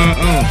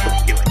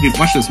 Dude,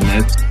 watch this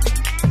mid.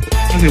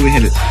 Okay, we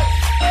hit it.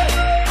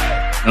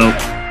 Oh.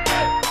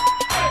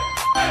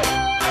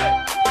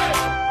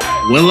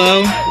 Willow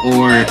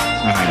or...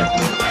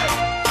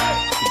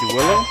 Did you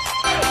Willow?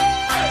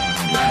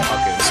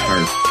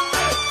 start.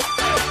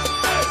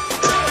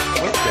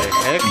 What the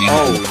heck? Yeah.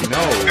 Oh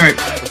no. Alright.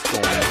 What's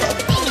going on?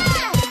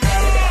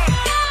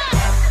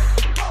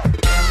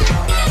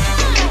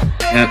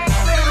 Yep.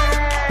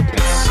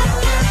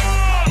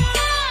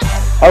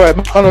 Alright,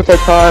 monotype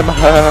time.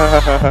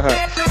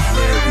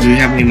 Do you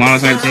have any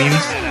monotype teams?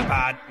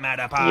 Metapod,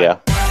 Metapod. Yeah.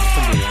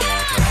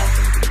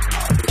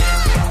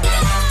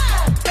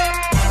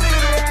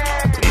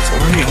 It's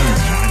already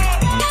almost 9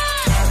 o'clock.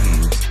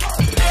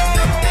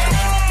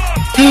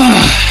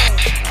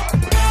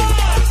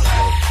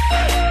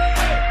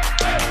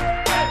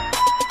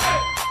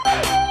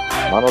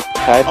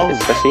 Monotype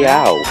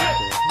especial.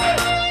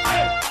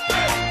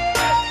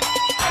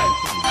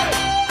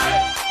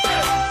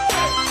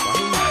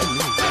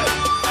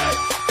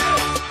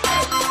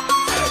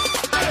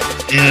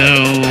 Ew.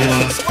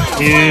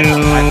 Ew.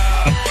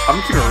 I'm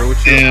keeping it real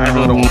with you. I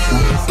really don't want to do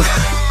this.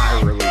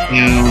 I really don't.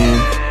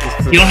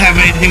 Ew. You don't have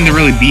anything to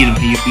really beat him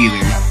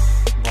either.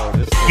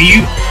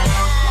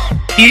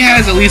 He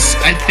has at least,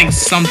 I think,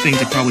 something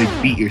to probably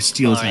beat your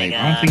steel type.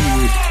 I don't think he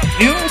would.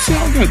 You know, see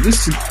how good.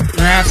 This is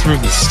grass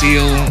versus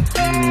steel.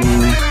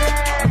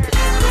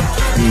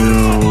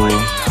 Ew.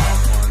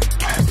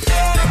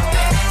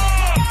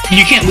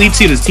 You can't lead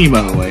to this team,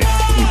 by the way.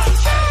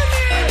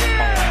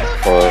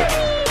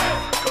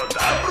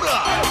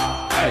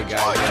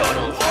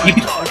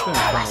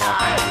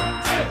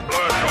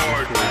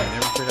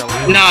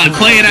 Nah,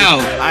 play it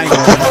out.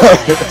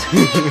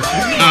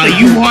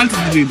 You wanted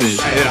to do this.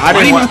 I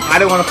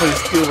didn't want to play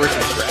steel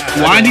versus grass.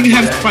 Why do you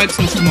have spikes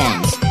on 2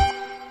 mons?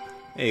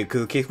 Hey,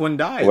 because in case one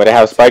dies. Would it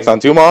have spikes on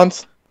 2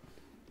 mons?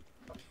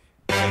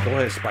 Hey, go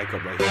ahead and spike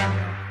up right here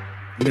now.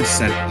 We just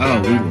said,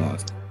 oh, we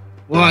lost.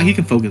 Well, he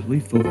can focus. We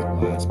focus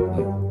last.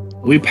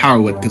 We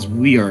power whip because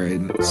we are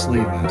in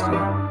slave master.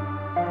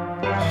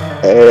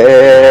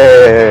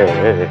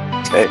 Hey.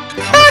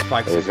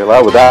 Spikes. You're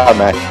loud with that,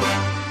 man.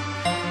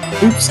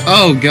 Oops.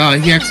 Oh, God.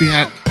 He actually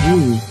had...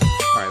 Ooh.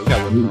 Alright, we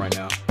got whipping right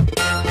now.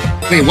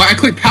 Wait, why? I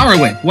clicked power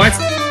whip. What?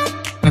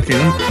 Okay,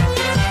 let me...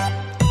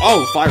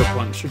 Oh, fire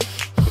punch.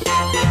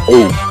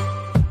 Ooh.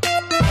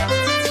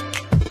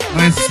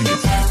 Why is this thing get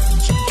fire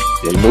punch?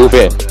 Yeah, you move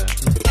in.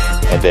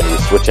 And then we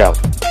switch out.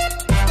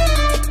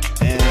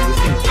 And this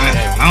thing's dead.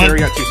 I don't...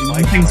 Got 2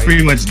 spikes, This thing's right?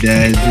 pretty much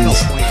dead. There's no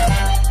Just- point.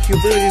 He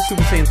literally is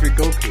Super Saiyan 3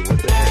 Goku. What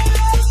the heck?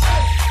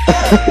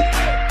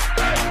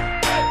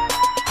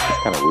 It's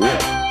kind of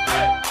weird.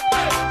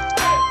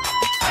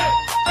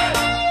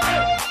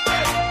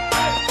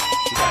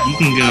 You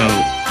can go...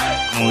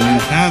 Oh, you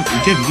have... You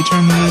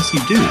determine this? You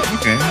do.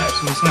 Okay.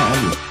 So it's not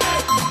over.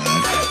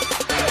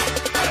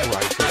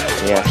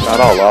 Yeah, it's not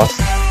all lost.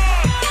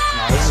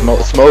 No,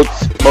 this is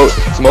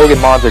Smoke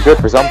and mons are good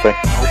for something.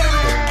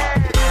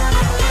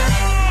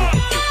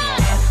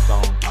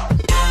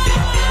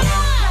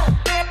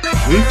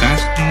 We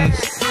fast this.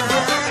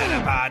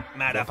 Metapod,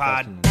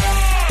 Metapod.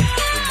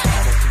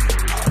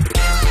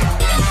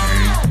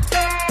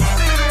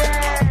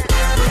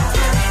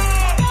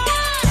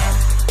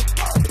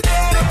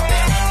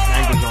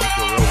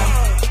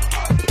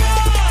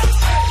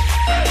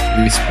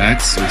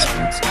 Respects.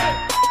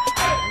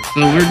 So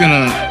we're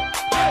gonna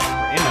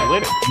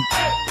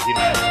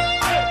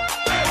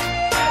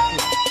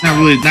not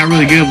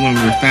really good when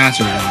we're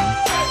faster than them.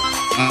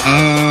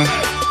 Oh,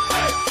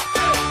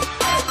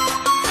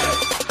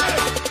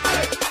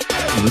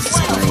 this is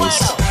gross.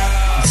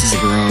 This is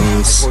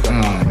gross. Oh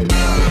no.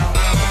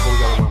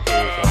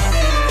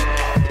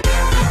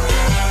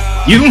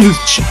 You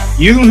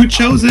the one who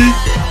chose it?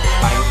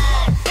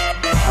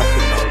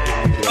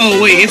 Oh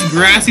wait, it's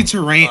grassy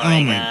terrain. Oh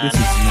my, this is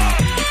not.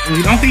 Well,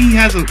 you don't think he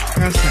has a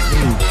grassy?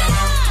 Oh,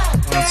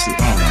 let's see.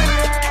 Oh no.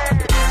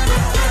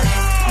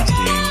 That's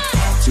game.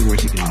 Let's see what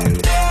you can do.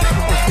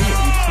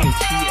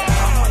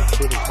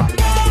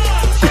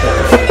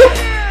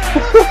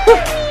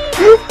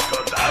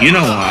 You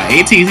know why?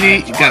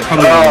 AT&T got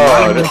probably a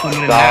lot of people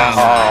coming in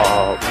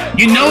now.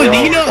 You know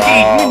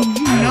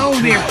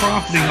they're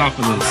profiting off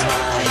of this.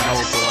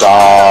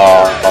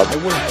 Stop. I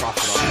wouldn't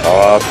profit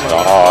Stop.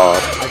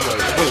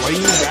 Wait, why do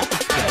you use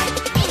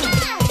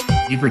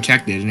graphics? You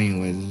protected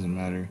anyways, doesn't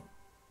matter.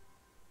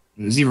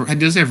 Does he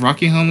have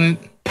Rocky helmet?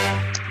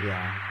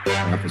 Yeah.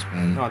 Rappers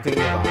pen. No, I think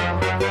it's on.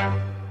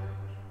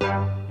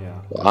 Yeah.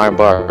 Well, iron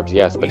barbs,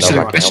 yes, but no I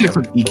rocket should have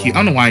helmet. put EQ. I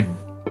don't know why.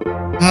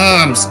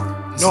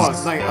 No,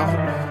 it's like,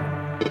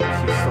 she's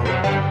so...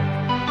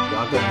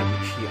 Y'all gonna make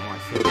me cheat on my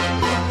face.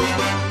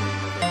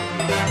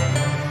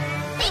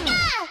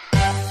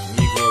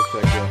 Negroes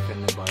that get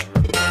offended by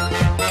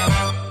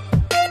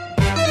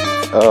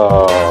her.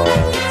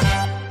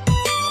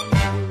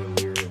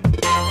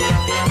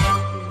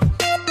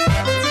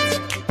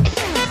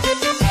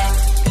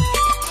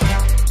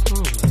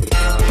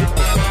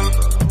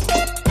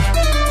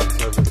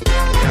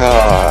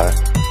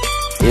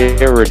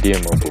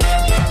 Irredeemable.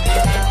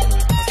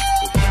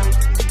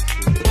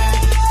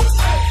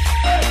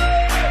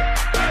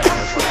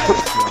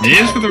 It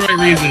is for the right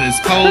reason. It's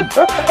called.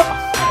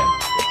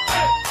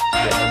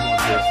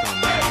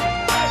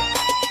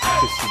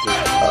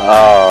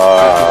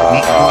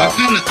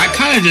 I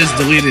kind of just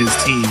deleted his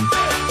team.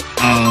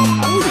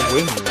 I would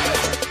win this.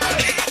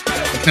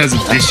 Because of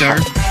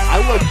Bisharp. I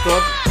looked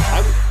up.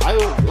 I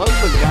love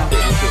the guy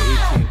that was at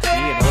AT&T,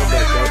 and I love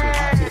that guy, but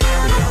he's just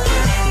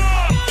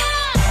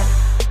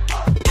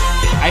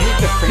I hate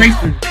the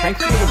prankster.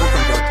 Prankster doesn't work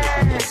on Dark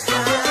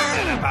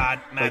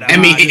Type. I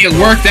mean, it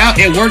worked out.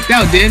 It worked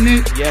out, didn't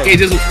it? Yeah. It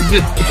just I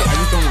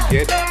just don't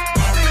get it.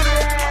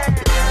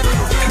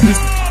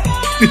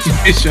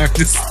 Bisharp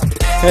just.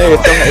 Hey,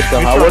 it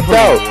somehow worked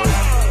out.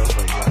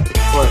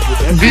 But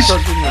if Bish-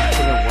 Bisharp didn't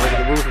work,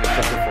 it would have been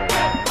accepted for a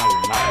while.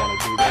 I did not want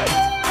to do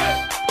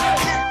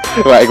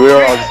that. Like, we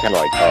were all just kind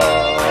of like,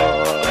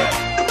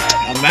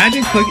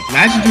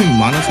 Imagine doing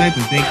monotype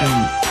and thinking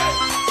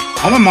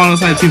all my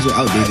monotype teams were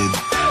outdated.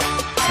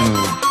 So